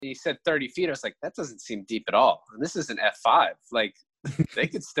you said 30 feet. I was like, that doesn't seem deep at all. And this is an F5. Like, they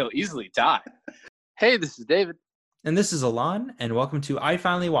could still easily die. Hey, this is David. And this is Alon, and welcome to I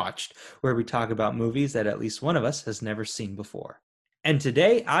Finally Watched, where we talk about movies that at least one of us has never seen before. And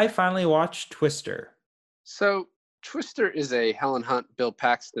today, I finally watched Twister. So, Twister is a Helen Hunt, Bill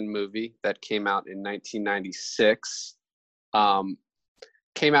Paxton movie that came out in 1996.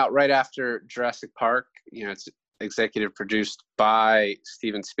 Came out right after Jurassic Park. You know, it's executive produced by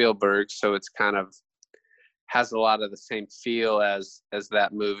Steven Spielberg, so it's kind of has a lot of the same feel as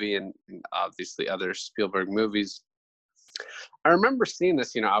that movie and obviously other Spielberg movies. I remember seeing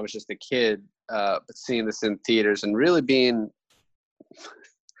this, I was just a kid, but seeing this in theaters and really being,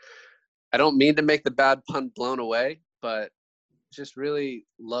 I don't mean to make the bad pun blown away, but just really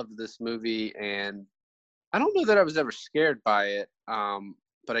loved this movie. And I don't know that I was ever scared by it,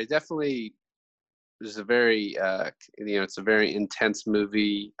 but I definitely, it was a very, it's a very intense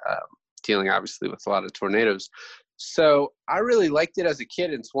movie, dealing obviously with a lot of tornadoes. So I really liked it as a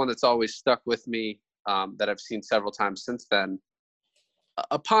kid, and it's one that's always stuck with me, that I've seen several times since then.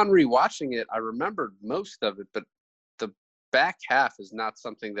 Upon rewatching it, I remembered most of it, but the back half is not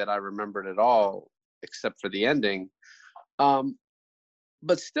something that I remembered at all, except for the ending.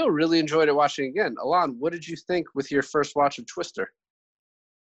 But still really enjoyed it watching again. Alon, what did you think with your first watch of Twister?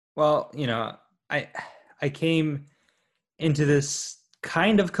 Well, I came into this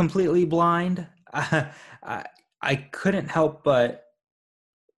kind of completely blind. I couldn't help but,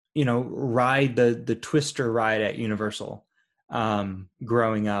 ride the Twister ride at Universal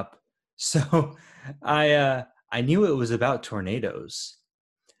growing up. So I knew it was about tornadoes,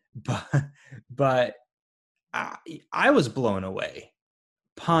 but I was blown away,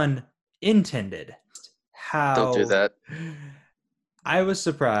 pun intended. Don't do How that. I was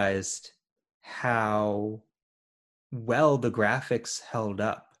surprised how well the graphics held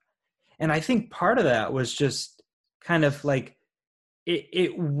up. And I think part of that was just kind of like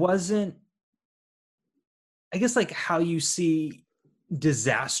it wasn't, I guess, like how you see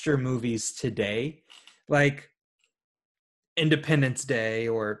disaster movies today, like Independence Day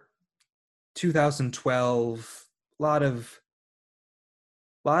or 2012. A lot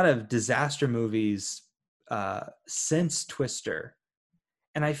of disaster movies since Twister.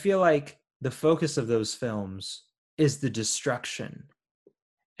 And I feel like the focus of those films is the destruction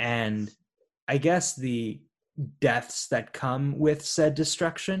and, I guess, the deaths that come with said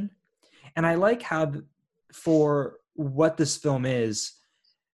destruction. And I like how, for what this film is,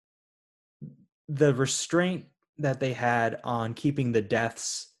 the restraint that they had on keeping the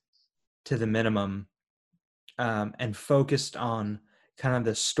deaths to the minimum, and focused on kind of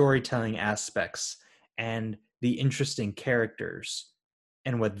the storytelling aspects and the interesting characters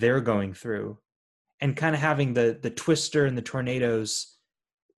and what they're going through, and kind of having the Twister and the tornadoes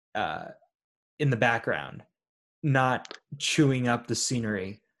in the background, not chewing up the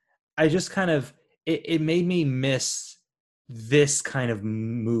scenery. I just kind of, it made me miss this kind of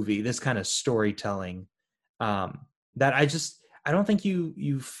movie, this kind of storytelling, that I don't think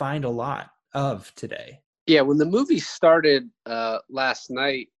you find a lot of today. Yeah, when the movie started last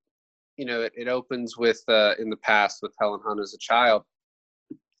night, it opens with in the past with Helen Hunt as a child.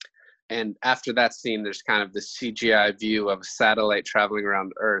 And after that scene, there's kind of the CGI view of a satellite traveling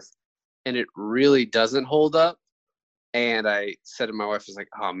around Earth. And it really doesn't hold up. And I said to my wife, I was like,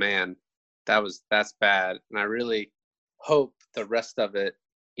 oh man, that's bad. And I really hope the rest of it,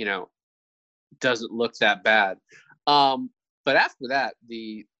 doesn't look that bad. But after that,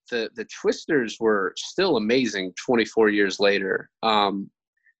 the Twisters were still amazing 24 years later.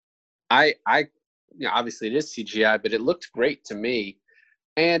 Obviously it is CGI, but it looked great to me.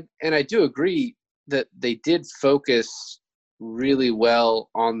 And I do agree that they did focus really well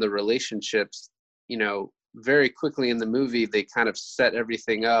on the relationships. Very quickly in the movie, they kind of set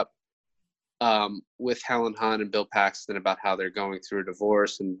everything up with Helen Hunt and Bill Paxton about how they're going through a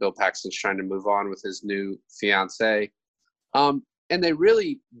divorce, and Bill Paxton's trying to move on with his new fiance. And they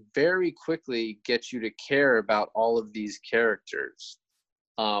really very quickly get you to care about all of these characters.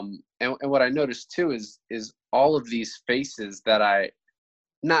 And what I noticed too is all of these faces that I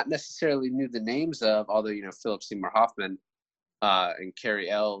not necessarily knew the names of, although, Philip Seymour Hoffman and Carrie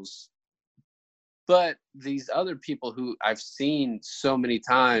Elves, but these other people who I've seen so many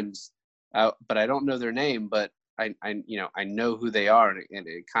times, but I don't know their name, but I know who they are, and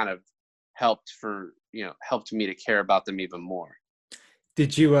it kind of helped me to care about them even more.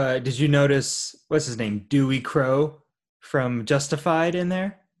 Did you notice, what's his name, Dewey Crow from Justified in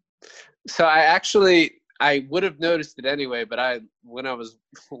there? So I would have noticed it anyway, but when I was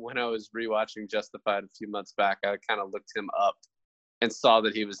rewatching Justified a few months back, I kind of looked him up. and saw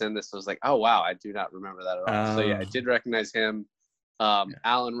that he was in this. I was like, oh wow, I do not remember that at all. So yeah, I did recognize him.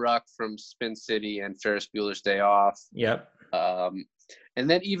 Alan Ruck from Spin City and Ferris Bueller's Day Off. Yep. And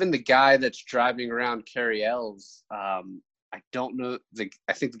then even the guy that's driving around Carrie Elves, I don't know.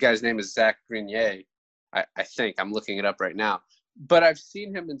 I think the guy's name is Zach Grenier. I think I'm looking it up right now. But I've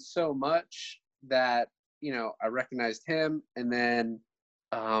seen him in so much that, you know, I recognized him. And then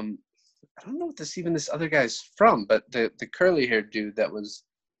I don't know what this other guy's from, but the curly haired dude that was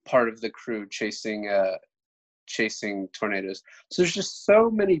part of the crew chasing tornadoes. So there's just so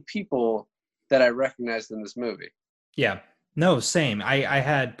many people that I recognized in this movie. Yeah. No, same. I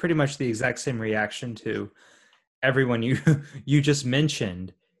had pretty much the exact same reaction to everyone you just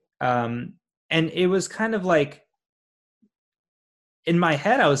mentioned. And it was kind of like, in my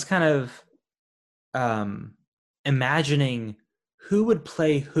head, I was kind of imagining who would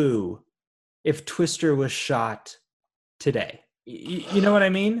play who if Twister was shot today. You know what I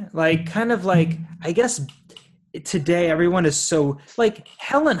mean? Like, kind of like, I guess today everyone is so, like,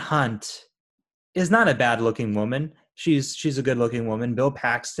 Helen Hunt is not a bad looking woman. She's a good looking woman. Bill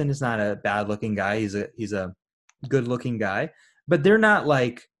Paxton is not a bad looking guy. He's a good looking guy, but they're not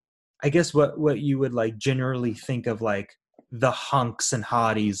like, I guess what you would like generally think of like the hunks and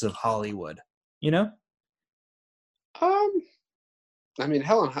hotties of Hollywood, you know? I mean,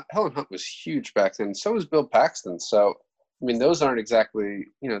 Helen Hunt was huge back then. So was Bill Paxton. So, I mean, those aren't exactly,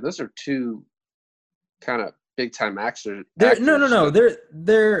 you know, those are two kind of big time actors. No.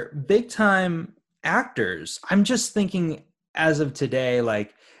 They're big time actors. I'm just thinking as of today,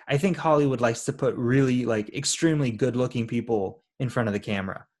 like, I think Hollywood likes to put really like extremely good looking people in front of the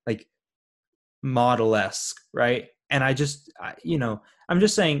camera, like model-esque, right? And I'm just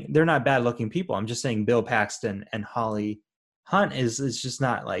saying they're not bad looking people. I'm just saying Bill Paxton and Holly Hunt is just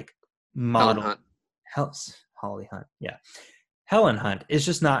not like model. Holly Hunt, yeah. Helen Hunt is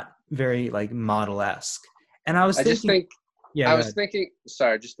just not very like model-esque. And I was thinking,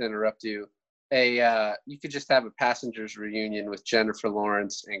 sorry, just to interrupt you. You could just have a Passengers reunion with Jennifer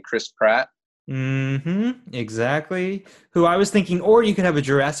Lawrence and Chris Pratt. Mm-hmm. Exactly. Who I was thinking, or you could have a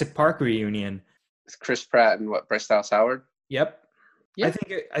Jurassic Park reunion with Chris Pratt and Bryce Dallas Howard. Yep. Yeah.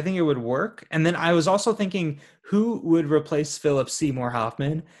 I think it would work. And then I was also thinking who would replace Philip Seymour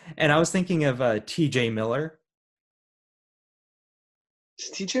Hoffman, and I was thinking of T.J. Miller. Is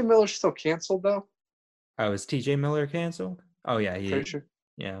T.J. Miller still canceled though? Oh, is T.J. Miller canceled? Oh yeah, pretty sure.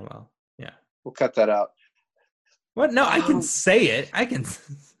 Yeah, well, yeah. We'll cut that out. What? No, I can say it. I can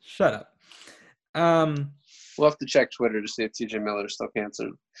shut up. We'll have to check Twitter to see if T.J. Miller is still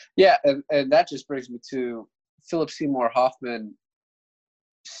canceled. Yeah, and that just brings me to Philip Seymour Hoffman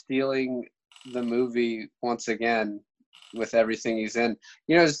stealing the movie once again with everything he's in.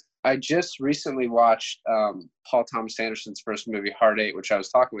 You know, I just recently watched Paul Thomas Anderson's first movie, Hard Eight, which I was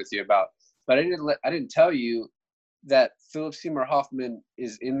talking with you about, but I didn't tell you that Philip Seymour Hoffman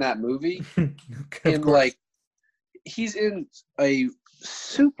is in that movie. He's in a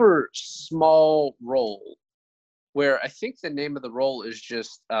super small role where I think the name of the role is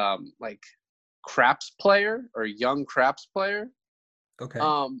just like craps player or young craps player. Okay.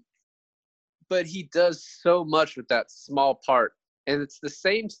 But he does so much with that small part. And it's the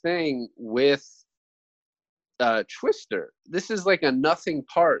same thing with Twister. This is like a nothing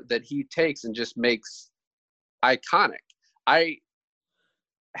part that he takes and just makes iconic. I,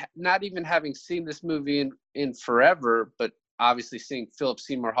 not even having seen this movie in forever, but obviously seeing Philip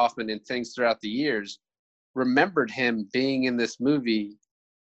Seymour Hoffman in things throughout the years, remembered him being in this movie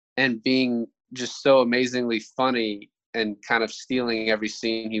and being just so amazingly funny and kind of stealing every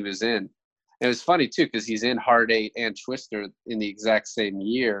scene he was in. And it was funny too, because he's in Hard Eight and Twister in the exact same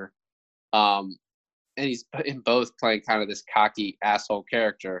year. And he's in both playing kind of this cocky asshole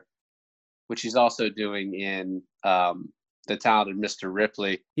character, which he's also doing in The Talented Mr.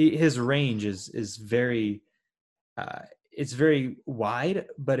 Ripley. His range is very, it's very wide,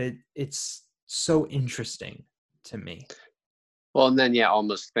 but it's so interesting to me. Well, and then, yeah,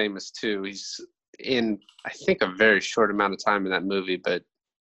 Almost Famous too. He's in, I think, a very short amount of time in that movie, but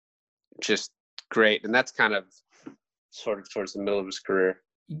just great. And that's kind of sort of towards the middle of his career.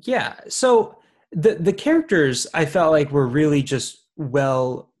 Yeah. So the characters I felt like were really just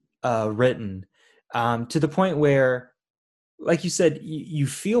well written, to the point where, like you said, you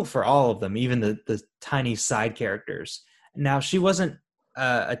feel for all of them, even the tiny side characters. Now, she wasn't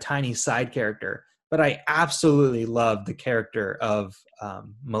a tiny side character, but I absolutely loved the character of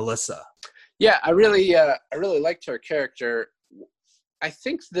Melissa. Yeah, I really liked her character. I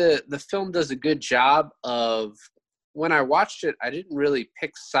think the film does a good job of, when I watched it, I didn't really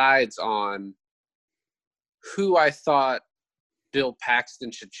pick sides on who I thought Bill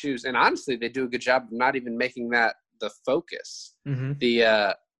Paxton should choose. And honestly, they do a good job of not even making that the focus. Mm-hmm.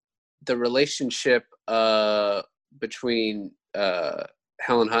 The relationship between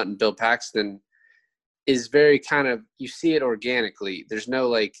Helen Hunt and Bill Paxton is very kind of, you see it organically. There's no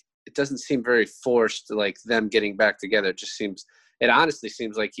like, it doesn't seem very forced, like them getting back together. It honestly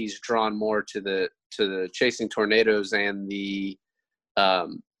seems like he's drawn more to the chasing tornadoes and the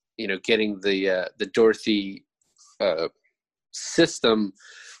getting the Dorothy system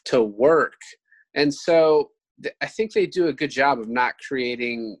to work. And so I think they do a good job of not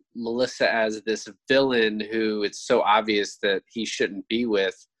creating Melissa as this villain who it's so obvious that he shouldn't be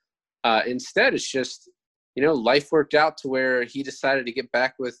with. Instead, it's just, life worked out to where he decided to get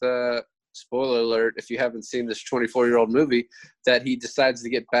back with, spoiler alert, if you haven't seen this 24-year-old movie, that he decides to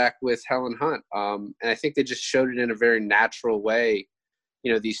get back with Helen Hunt. And I think they just showed it in a very natural way.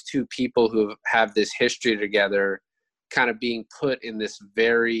 These two people who have this history together kind of being put in this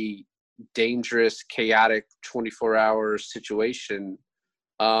very dangerous, chaotic 24-hour situation.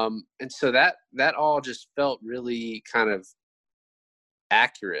 And so that all just felt really kind of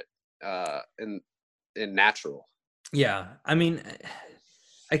accurate and natural. Yeah. I mean,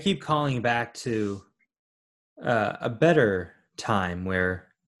 I keep calling back to a better time where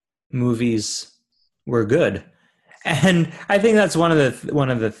movies were good. And I think that's one of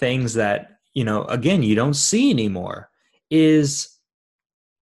the things that, again, you don't see anymore is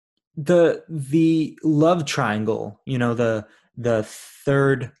the love triangle, the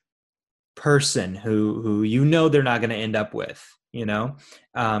third person who they're not going to end up with,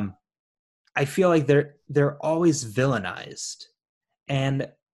 I feel like they're always villainized. And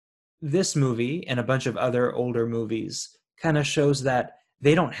this movie and a bunch of other older movies kind of shows that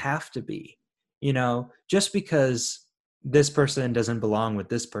they don't have to be, just because this person doesn't belong with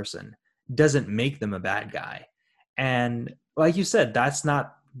this person doesn't make them a bad guy. And like you said, that's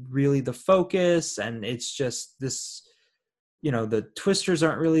not really the focus. And it's just this, the twisters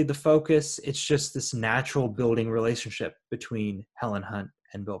aren't really the focus. It's just this natural building relationship between Helen Hunt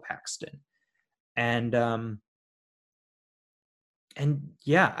and Bill Paxton. And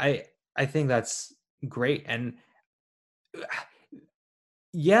yeah, I think that's great. And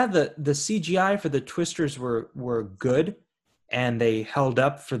yeah, the CGI for the twisters were good and they held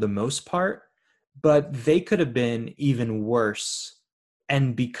up for the most part, but they could have been even worse.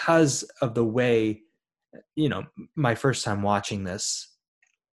 And because of the way, my first time watching this,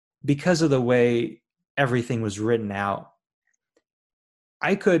 because of the way everything was written out,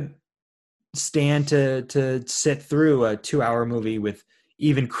 I could stand to sit through a 2-hour movie with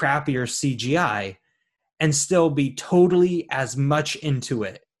even crappier CGI and still be totally as much into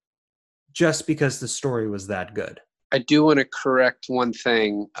it just because the story was that good. I do want to correct one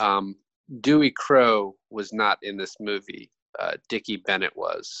thing. Dewey Crowe was not in this movie. Dickie Bennett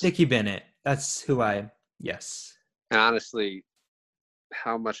was. Dickie Bennett. That's who yes. And honestly,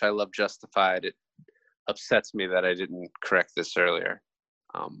 how much I love Justified, it upsets me that I didn't correct this earlier.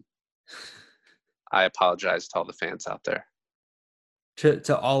 I apologize to all the fans out there.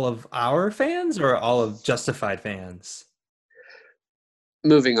 To all of our fans or all of Justified fans?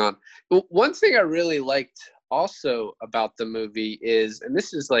 Moving on. One thing I really liked also about the movie is, and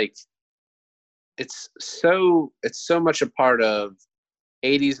this is like, it's so much a part of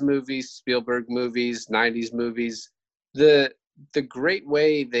 80s movies, Spielberg movies, 90s movies, the great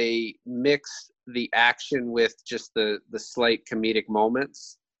way they mix the action with just the slight comedic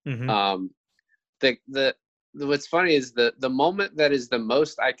moments. Mm-hmm. What's funny is the moment that is the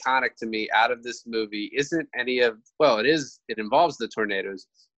most iconic to me out of this movie isn't it involves the tornadoes,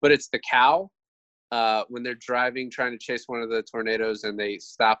 but it's the cow when they're driving trying to chase one of the tornadoes and they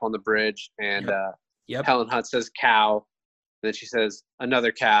stop on the bridge and Yep. Helen Hunt says cow, and then she says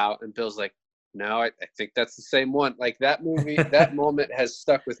another cow, and Bill's like, no, I think that's the same one. Like that movie, that moment has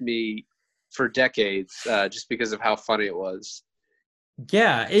stuck with me for decades, just because of how funny it was.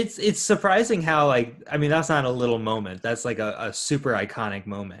 Yeah, it's surprising how that's not a little moment. That's like a super iconic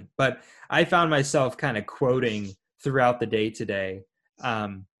moment. But I found myself kind of quoting throughout the day today,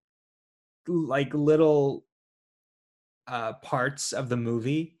 like little parts of the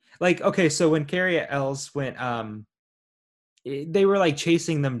movie. Like, okay, so when Carrie Ells went, they were like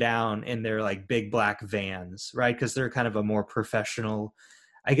chasing them down in their like big black vans, right? Because they're kind of a more professional.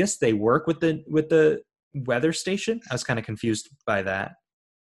 I guess they work with the weather station. I was kind of confused by that.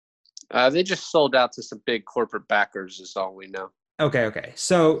 They just sold out to some big corporate backers is all we know. Okay.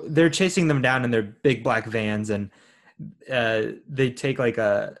 So they're chasing them down in their big black vans and they take like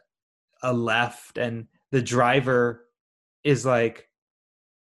a left and the driver is like,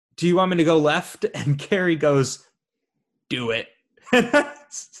 do you want me to go left? And Carrie goes, do it.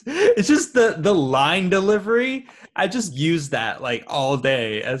 It's just the line delivery. I just use that like all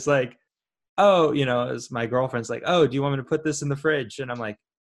day as like, oh, as my girlfriend's like, oh, do you want me to put this in the fridge? And I'm like,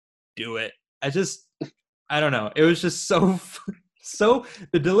 do it. I don't know. It was just so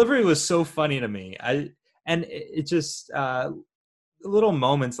the delivery was so funny to me. It just little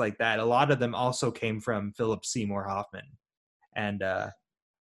moments like that. A lot of them also came from Philip Seymour Hoffman, and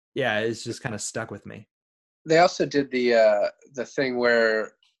yeah, it's just kind of stuck with me. They also did the thing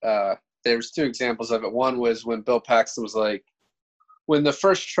where there's two examples of it. One was when Bill Paxton was like, when the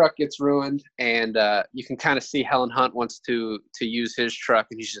first truck gets ruined, and you can kind of see Helen Hunt wants to use his truck,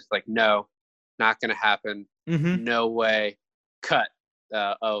 and he's just like, no, not going to happen. Mm-hmm. No way. Cut.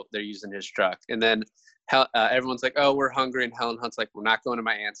 Oh, they're using his truck. And then everyone's like, oh, we're hungry. And Helen Hunt's like, we're not going to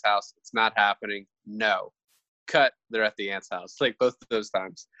my aunt's house. It's not happening. No. Cut. They're at the aunt's house. Like both of those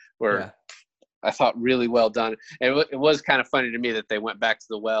times were, I thought, really well done. And it was kind of funny to me that they went back to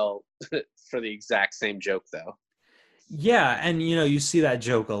the well for the exact same joke, though. Yeah, and you see that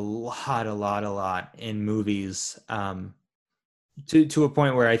joke a lot in movies, to a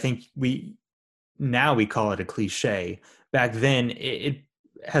point where I think we call it a cliche. Back then, it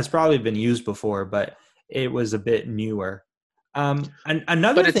has probably been used before, but it was a bit newer. And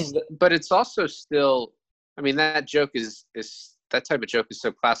another thing, but it's also still, I mean, that joke is that type of joke is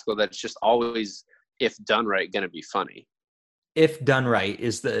so classical that it's just always, if done right, going to be funny. If done right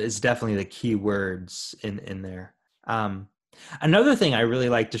is definitely the key words in there. Another thing I really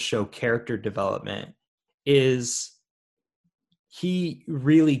like to show character development is he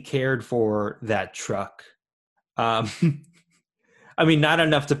really cared for that truck. I mean, not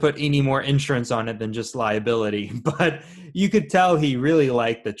enough to put any more insurance on it than just liability, but you could tell he really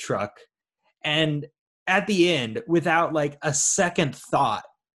liked the truck. And at the end, without like a second thought,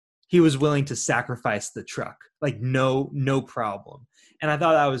 he was willing to sacrifice the truck. Like no problem. And I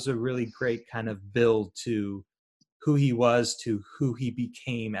thought that was a really great kind of build to who he was, to who he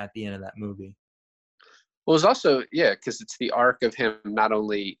became at the end of that movie. Well, it was also, because it's the arc of him not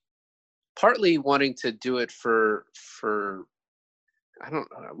only partly wanting to do it for I don't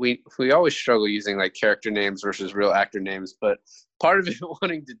know, we always struggle using like character names versus real actor names, but part of it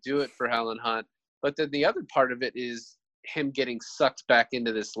wanting to do it for Helen Hunt, but then the other part of it is him getting sucked back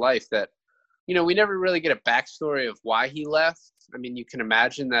into this life that, we never really get a backstory of why he left. I mean, you can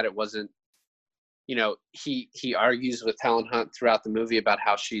imagine that it wasn't, he argues with Helen Hunt throughout the movie about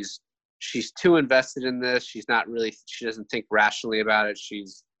how she's too invested in this. She doesn't think rationally about it.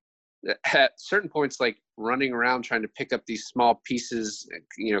 She's at certain points like running around trying to pick up these small pieces,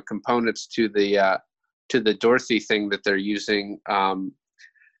 components to the Dorothy thing that they're using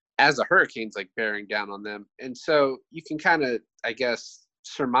as a hurricane's like bearing down on them. And so you can kind of, I guess,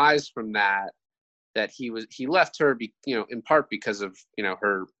 surmise from that he left her in part because of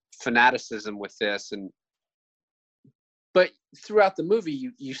her fanaticism with this. But throughout the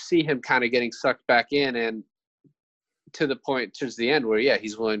movie you see him kind of getting sucked back in, and to the point towards the end where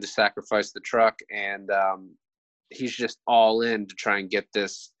he's willing to sacrifice the truck, and he's just all in to try and get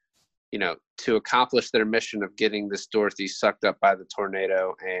this, to accomplish their mission of getting this Dorothy sucked up by the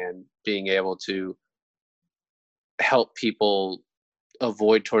tornado and being able to help people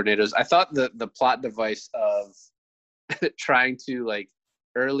avoid tornadoes. I thought the plot device of trying to like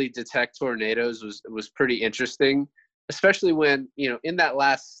early detect tornadoes was pretty interesting, especially when, in that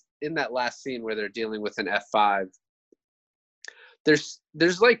last scene where they're dealing with an F5,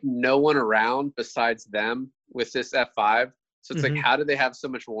 there's like no one around besides them with this F5. So it's like, how do they have so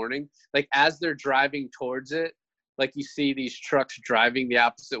much warning? Like as they're driving towards it, like you see these trucks driving the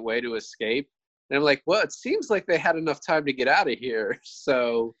opposite way to escape. And I'm like, well, it seems like they had enough time to get out of here.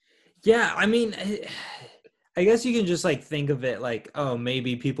 So yeah, I mean, I guess you can just like think of it like, oh,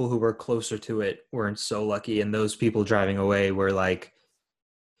 maybe people who were closer to it weren't so lucky, and those people driving away were like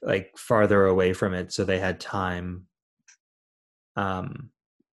farther away from it, so they had time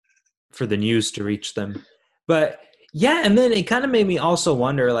for the news to reach them. But yeah, and then it kind of made me also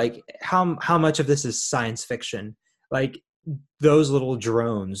wonder like how much of this is science fiction. Like those little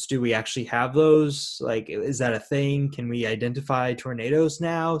drones, do we actually have those? Like, is that a thing? Can we identify tornadoes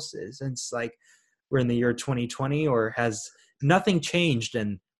now since like we're in the year 2020, or has nothing changed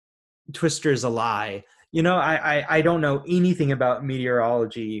and Twister's a lie? I don't know anything about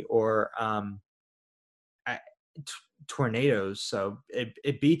meteorology or tornadoes, so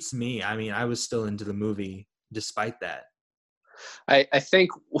it beats me. I mean, I was still into the movie despite that. I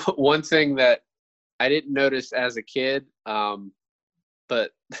think one thing that I didn't notice as a kid, but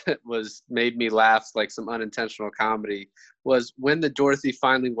but was made me laugh like some unintentional comedy was when the Dorothy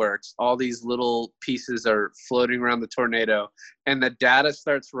finally works, all these little pieces are floating around the tornado and the data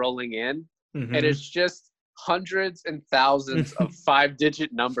starts rolling in, and it's just hundreds and thousands of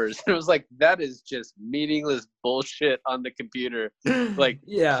 5-digit numbers. And it was like, that is just meaningless bullshit on the computer. Like,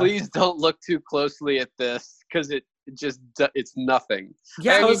 Yeah. please don't look too closely at this because it's nothing.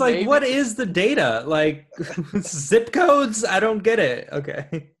 Yeah, I was like, what is the data? Like zip codes? I don't get it.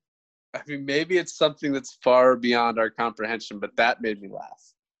 Okay. I mean, maybe it's something that's far beyond our comprehension, but that made me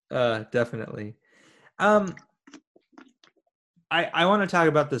laugh. Definitely. I want to talk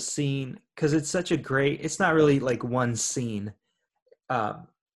about the scene because it's such a great, it's not really like one scene, but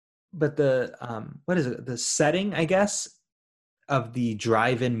the, what is it? The setting, I guess, of the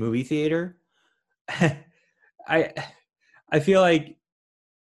drive-in movie theater. I feel like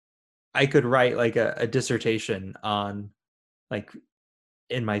I could write like a dissertation on, like,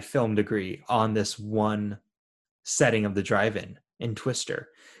 in my film degree on this one setting of the drive-in in Twister,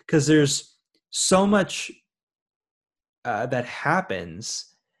 because there's so much that happens.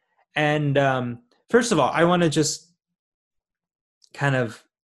 And first of all, I want to just kind of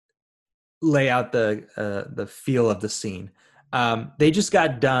lay out the feel of the scene. They just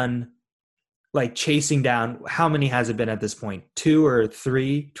got done like chasing down, how many has it been at this point? 2 or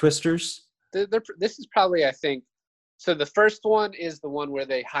 3 Twisters? This is probably, I think, so the first one is the one where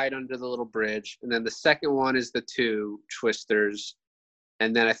they hide under the little bridge, and then the second one is the 2 Twisters,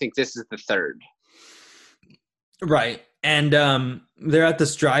 and then I think this is the third. Right. And they're at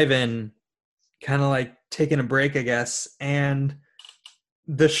this drive-in, kind of like taking a break, I guess, and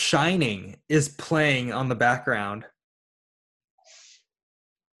The Shining is playing on the background.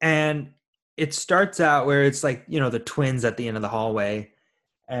 And it starts out where it's like, you know, the twins at the end of the hallway,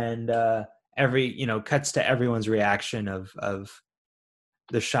 and cuts to everyone's reaction of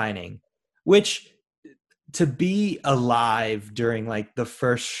The Shining, which, to be alive during like the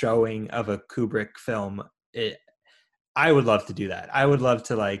first showing of a Kubrick film, I would love to do that. I would love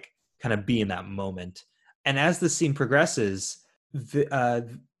to like kind of be in that moment. And as the scene progresses,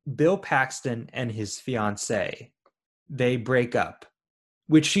 Bill Paxton and his fiance, they break up,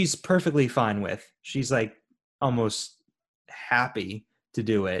 which she's perfectly fine with. She's like almost happy to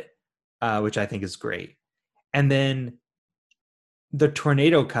do it, which I think is great. And then the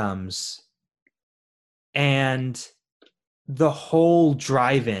tornado comes and the whole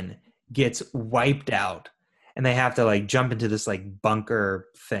drive-in gets wiped out, and they have to like jump into this like bunker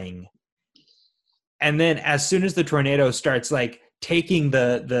thing. And then as soon as the tornado starts like taking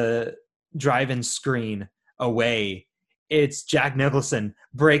the drive-in screen away, it's Jack Nicholson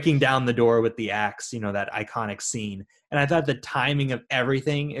breaking down the door with the axe, you know, that iconic scene. And I thought the timing of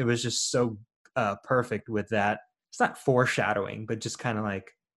everything, it was just so perfect with that. It's not foreshadowing, but just kind of like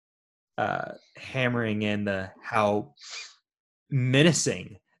hammering in how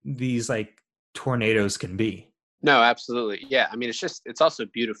menacing these like tornadoes can be. No, absolutely. Yeah. I mean, it's also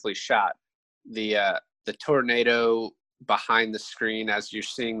beautifully shot. The tornado behind the screen as you're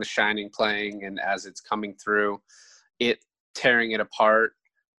seeing The Shining playing and as it's coming through, it tearing it apart.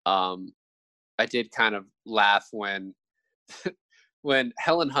 I did kind of laugh when when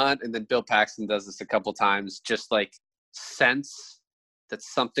Helen Hunt and then Bill Paxton does this a couple times, just like sense that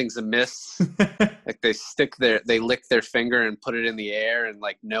something's amiss. Like they lick their finger and put it in the air and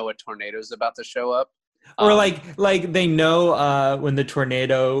like know a tornado's about to show up. Or like they know when the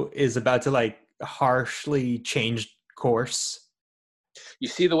tornado is about to like harshly change course. You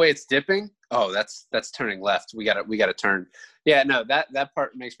see the way it's dipping? Oh, that's turning left. We gotta turn. Yeah, no, that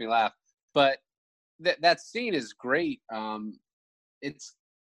part makes me laugh. But that scene is great. It's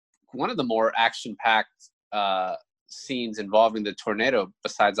one of the more action-packed scenes involving the tornado,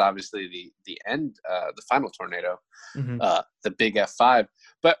 besides obviously the end, the final tornado, the big F5.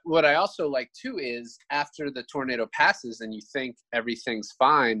 But what I also like too is after the tornado passes and you think everything's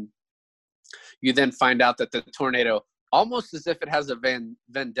fine, you then find out that the tornado, almost as if it has a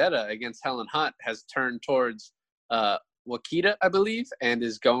vendetta against Helen Hunt, has turned towards Wakita, I believe, and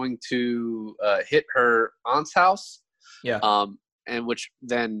is going to hit her aunt's house. Yeah. And which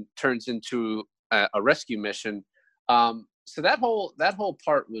then turns into a rescue mission. So that whole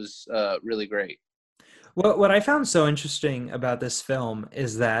part was really great. What I found so interesting about this film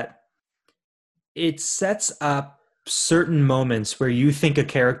is that it sets up certain moments where you think a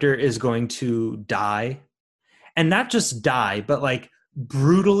character is going to die, and not just die, but like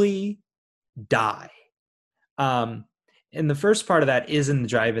brutally die. And the first part of that is in the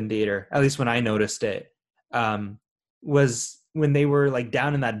drive-in theater, at least when I noticed it, was when they were like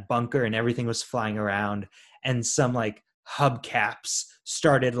down in that bunker and everything was flying around, and some like hubcaps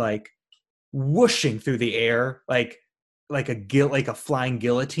started like whooshing through the air like a flying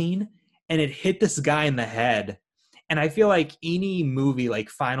guillotine, and it hit this guy in the head. And I feel like any movie like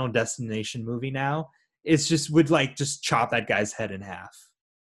Final Destination movie now, it's just would like just chop that guy's head in half,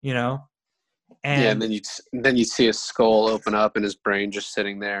 you know? Yeah, and And then you'd see his skull open up and his brain just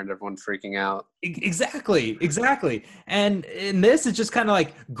sitting there and everyone freaking out. exactly. And in this, it just kind of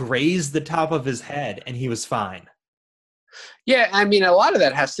like grazed the top of his head and he was fine. Yeah, I mean, a lot of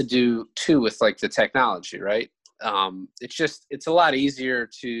that has to do too with like the technology, right? It's a lot easier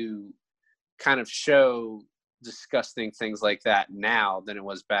to kind of show disgusting things like that now than it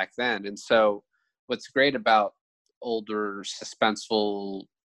was back then. And so, what's great about older suspenseful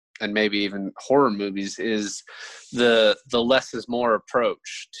and maybe even horror movies is the less is more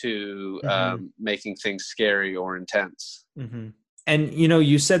approach to Mm-hmm. making things scary or intense. Mm-hmm. And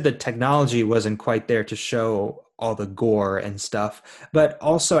you said that technology wasn't quite there to show all the gore and stuff, but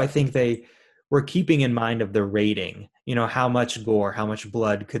also I think they were keeping in mind of the rating. How much gore, how much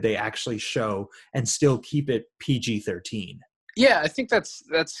blood could they actually show and still keep it PG-13? Yeah, I think that's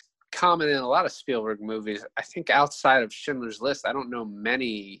common in a lot of Spielberg movies. I think outside of Schindler's List, I don't know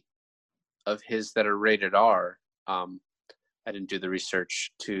many of his that are rated R. I didn't do the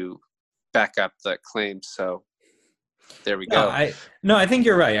research to back up that claim, so there we No, go. I think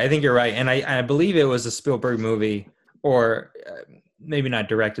you're right. I think you're right, and I believe it was a Spielberg movie, or maybe not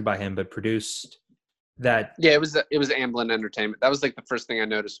directed by him, but produced. That Yeah, it was Amblin Entertainment. That was like the first thing I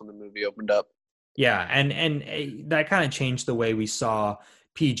noticed when the movie opened up. Yeah, and that kind of changed the way we saw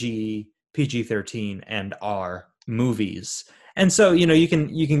PG-13 and R movies. And so, you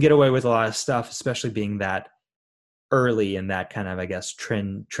can get away with a lot of stuff, especially being that early in that kind of, I guess,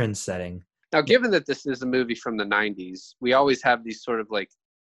 trend setting. Now, given that this is a movie from the 90s, we always have these sort of like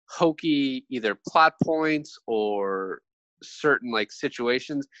hokey either plot points or certain like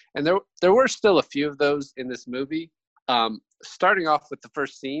situations, and there were still a few of those in this movie. Starting off with the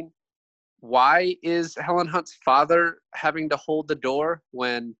first scene, why is Helen Hunt's father having to hold the door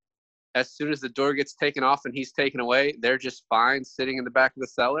when, as soon as the door gets taken off and he's taken away, they're just fine sitting in the back of the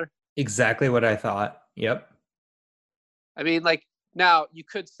cellar? Exactly what I thought. Yep. I mean, like, now you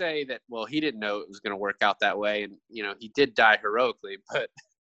could say that, well, he didn't know it was going to work out that way, and he did die heroically. But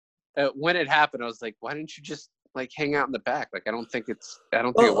when it happened, I was like, why didn't you just like hang out in the back? Like, I don't think it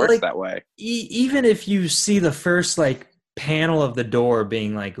Well, works like that way. even if you see the first like panel of the door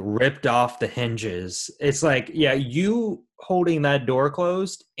being like ripped off the hinges, it's like, yeah, you holding that door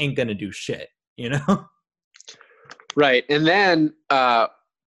closed ain't gonna do shit, you know? Right, and then I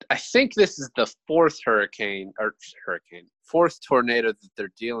think this is the fourth tornado that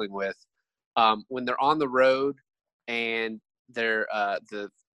they're dealing with. When they're on the road and they're the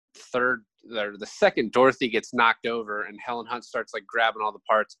second Dorothy gets knocked over and Helen Hunt starts like grabbing all the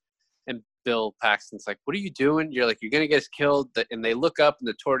parts, and Bill Paxton's like, "What are you doing? You're gonna get us killed." And they look up and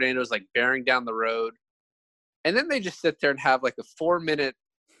the tornado's like bearing down the road, and then they just sit there and have like a 4-minute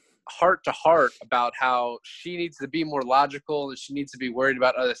heart to heart about how she needs to be more logical and she needs to be worried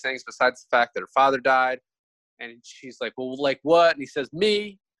about other things besides the fact that her father died. And she's like, well, like what? And he says,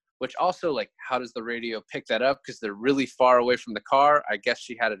 me. Which also, like, how does the radio pick that up? Because they're really far away from the car. I guess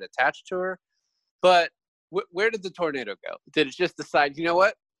she had it attached to her. But where did the tornado go? Did it just decide, you know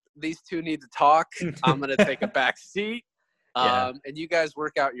what? These two need to talk. I'm going to take a back seat. Yeah. And you guys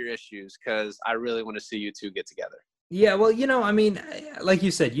work out your issues because I really want to see you two get together. Yeah, well, I mean, like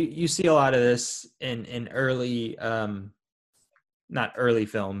you said, you see a lot of this in early not early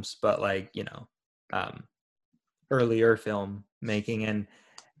films, but like, um earlier film making,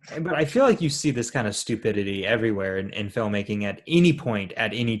 but I feel like you see this kind of stupidity everywhere in filmmaking at any point,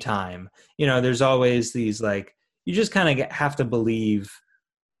 at any time. There's always these like, you just kind of have to believe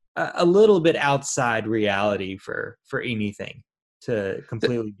a little bit outside reality for anything to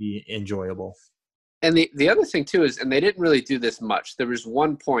completely be enjoyable. And the other thing too is, and they didn't really do this much. There was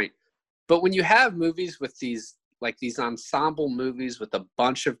one point, but when you have movies with these ensemble movies with a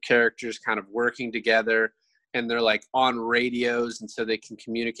bunch of characters kind of working together, and they're like on radios, and so they can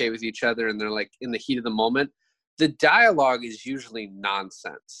communicate with each other, and they're like in the heat of the moment, the dialogue is usually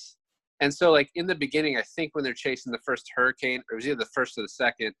nonsense. And so like in the beginning, I think when they're chasing the first hurricane, or it was either the first or the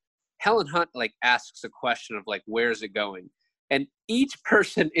second, Helen Hunt like asks a question of like, where's it going? And each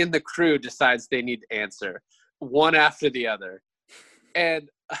person in the crew decides they need to answer one after the other. And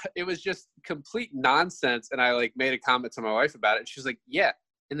it was just complete nonsense. And I like made a comment to my wife about it. And she was like, yeah.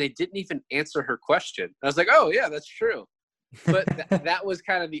 And they didn't even answer her question. And I was like, oh yeah, that's true. But that was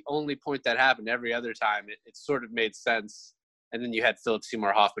kind of the only point that happened. Every other time it sort of made sense. And then you had Philip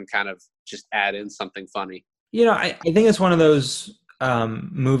Seymour Hoffman kind of just add in something funny. I think it's one of those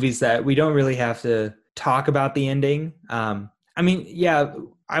movies that we don't really have to talk about the ending. I mean, yeah,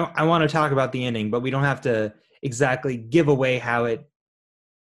 I want to talk about the ending, but we don't have to exactly give away how it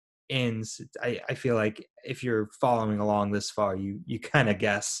ends. I feel like if you're following along this far, you kind of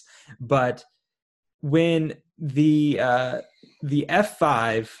guess. But when the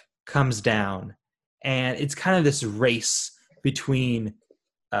F5 comes down, and it's kind of this race between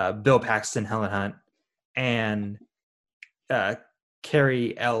Bill Paxton, Helen Hunt, and uh,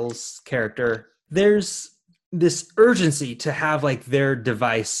 Carrie L's character, there's this urgency to have like their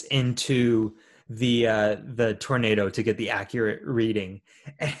device into the tornado to get the accurate reading,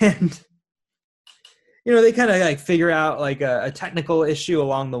 and they kind of like figure out like a technical issue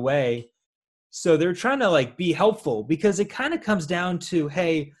along the way. So they're trying to like be helpful because it kind of comes down to,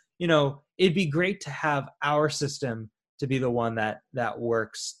 hey, it'd be great to have our system to be the one that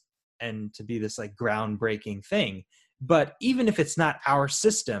works and to be this like groundbreaking thing. But even if it's not our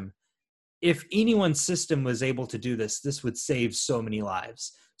system, if anyone's system was able to do this, this would save so many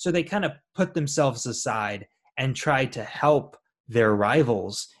lives. So they kind of put themselves aside and try to help their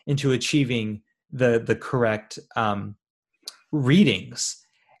rivals into achieving the correct readings.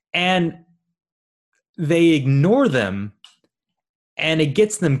 And they ignore them, and it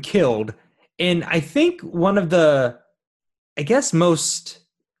gets them killed. And I think one of the, I guess, most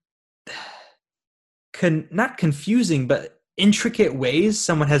not confusing, but intricate ways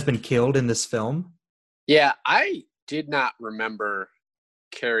someone has been killed in this film. Yeah, I did not remember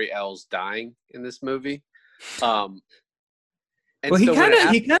Carrie Ells dying in this movie. And well, he kind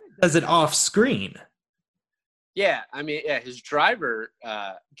of does it off screen. Yeah, I mean, yeah, his driver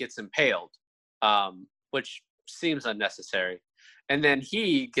gets impaled, which seems unnecessary, and then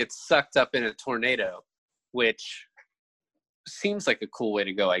he gets sucked up in a tornado, which seems like a cool way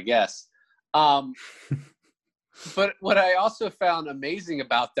to go, I guess. But what I also found amazing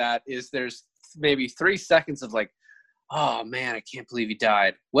about that is there's maybe 3 seconds of like, oh man, I can't believe he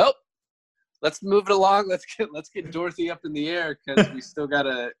died. Well, let's move it along. Let's get Dorothy up in the air because we still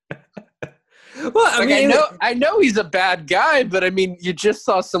gotta. Well, I know he's a bad guy, but I mean, you just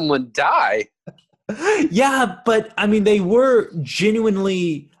saw someone die. Yeah, but I mean, they were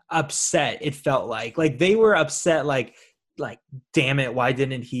genuinely upset. It felt like they were upset. Like, damn it, why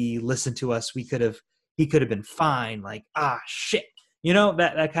didn't he listen to us? He could have been fine. Like, shit,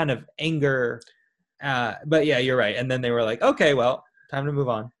 that kind of anger. But yeah, you're right. And then they were like, okay, well, time to move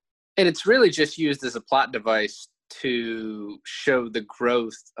on. And it's really just used as a plot device to show the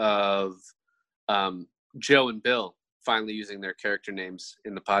growth of Joe and Bill finally using their character names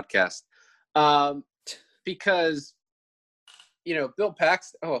in the podcast. Because, Bill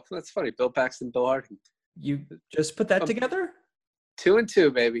Paxton, oh, that's funny. Bill Paxton, Bill Harding. You just put that together? 2 and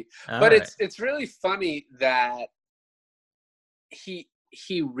 2, baby. But right. It's really funny that he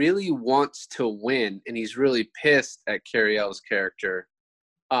really wants to win, and he's really pissed at Carrie Ells' character.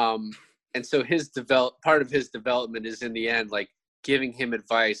 And so part of his development is in the end, like giving him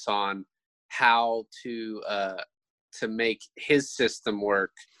advice on how to make his system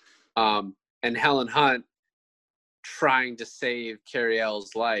work. And Helen Hunt trying to save Carrie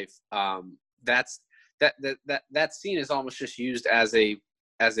Ells' life. That scene is almost just used as a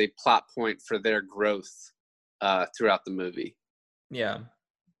plot point for their growth throughout the movie.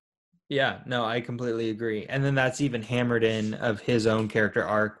 Yeah, no, I completely agree. And then that's even hammered in of his own character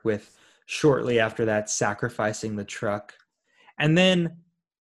arc with shortly after that sacrificing the truck. And then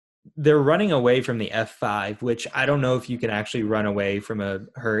they're running away from the F5, which I don't know if you can actually run away from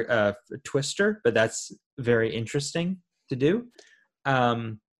a twister, but that's very interesting to do.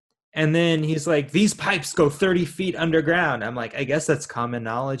 And then he's like, these pipes go 30 feet underground. I'm like, I guess that's common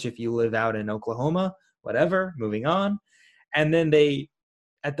knowledge if you live out in Oklahoma, whatever, moving on. And then they,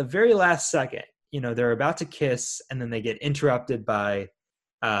 at the very last second, they're about to kiss, and then they get interrupted by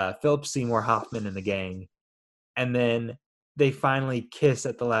Philip Seymour Hoffman and the gang. And then they finally kiss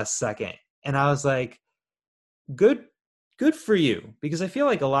at the last second. And I was like, good for you. Because I feel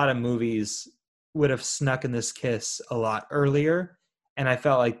like a lot of movies would have snuck in this kiss a lot earlier. And I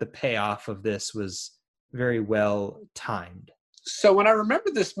felt like the payoff of this was very well timed. So when I remember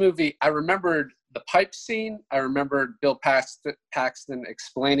this movie, I remembered the pipe scene. I remembered Bill Paxton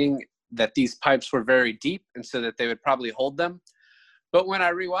explaining that these pipes were very deep and so that they would probably hold them. But when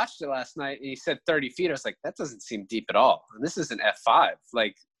I rewatched it last night and he said 30 feet, I was like, that doesn't seem deep at all. And this is an F5.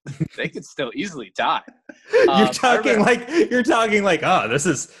 Like, they could still easily die. You're talking like, oh, this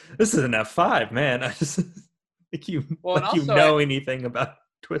is an F5, man. I just you know anything about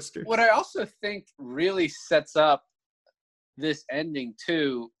twisters. What I also think really sets up this ending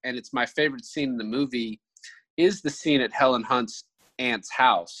too, and it's my favorite scene in the movie, is the scene at Helen Hunt's aunt's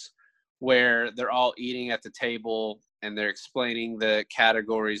house, where they're all eating at the table and they're explaining the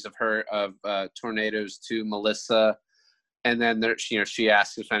categories of tornadoes to Melissa. And then she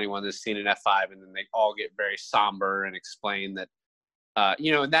asks if anyone has seen an F5, and then they all get very somber and explain that,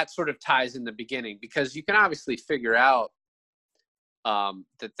 and that sort of ties in the beginning, because you can obviously figure out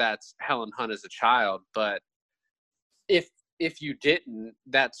that that's Helen Hunt as a child, but if you didn't,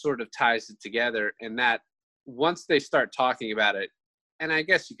 that sort of ties it together. And that once they start talking about it, and I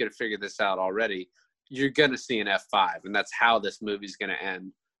guess you could have figured this out already, you're going to see an F5, and that's how this movie's going to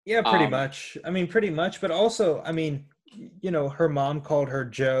end. Yeah, pretty much. I mean, pretty much. But also, I mean, her mom called her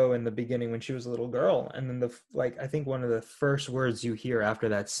Joe in the beginning when she was a little girl. And then I think one of the first words you hear after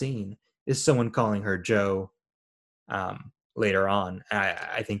that scene is someone calling her Joe later on.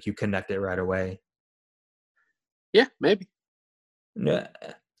 I think you connect it right away. Yeah, maybe. Yeah.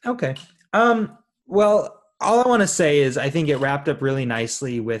 Okay. Well, all I want to say is I think it wrapped up really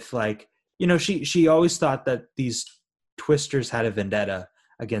nicely with she always thought that these twisters had a vendetta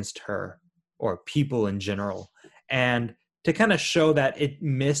against her or people in general. And to kind of show that it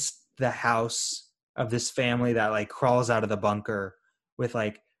missed the house of this family that crawls out of the bunker with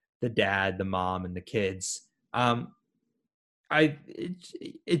the dad, the mom, and the kids.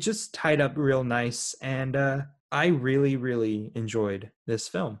 It just tied up real nice, and I really, really enjoyed this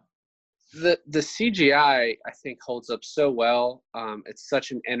film. The CGI, I think, holds up so well. It's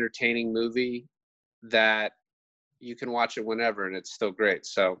such an entertaining movie that you can watch it whenever, and it's still great.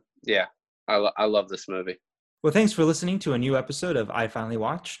 So yeah, I love this movie. Well, thanks for listening to a new episode of I Finally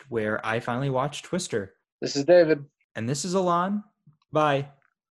Watched, where I finally watched Twister. This is David. And this is Alon. Bye.